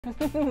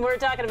We're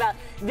talking about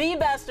the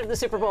best of the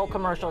Super Bowl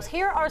commercials.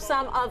 Here are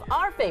some of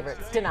our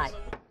favorites tonight.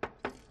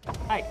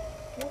 Hi,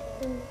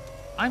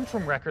 I'm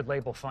from Record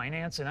Label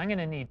Finance, and I'm going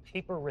to need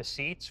paper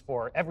receipts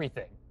for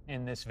everything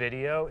in this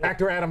video.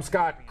 Actor Adam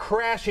Scott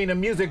crashing a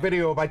music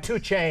video by 2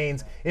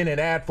 Chainz in an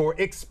ad for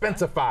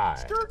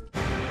Expensify.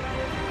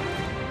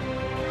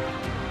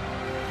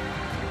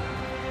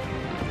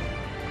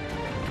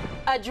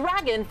 A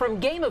dragon from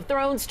Game of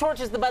Thrones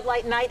torches the Bud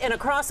Light Knight in a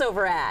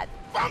crossover ad.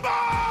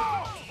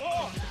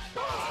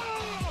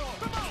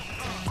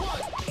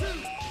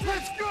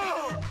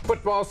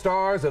 Football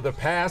stars of the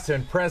past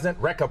and present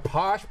wreck a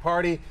posh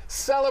party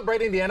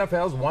celebrating the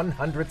NFL's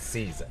 100th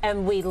season.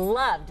 And we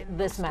loved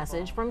this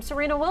message from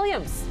Serena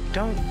Williams.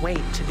 Don't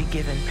wait to be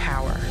given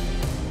power,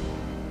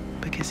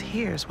 because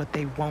here's what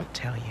they won't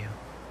tell you.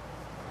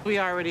 We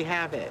already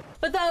have it.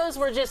 But those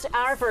were just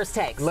our first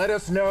takes. Let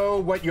us know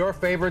what your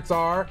favorites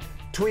are.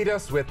 Tweet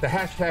us with the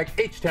hashtag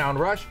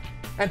HTownRush.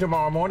 And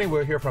tomorrow morning,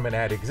 we'll hear from an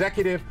ad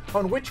executive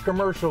on which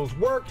commercials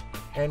worked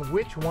and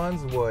which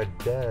ones were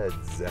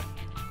duds.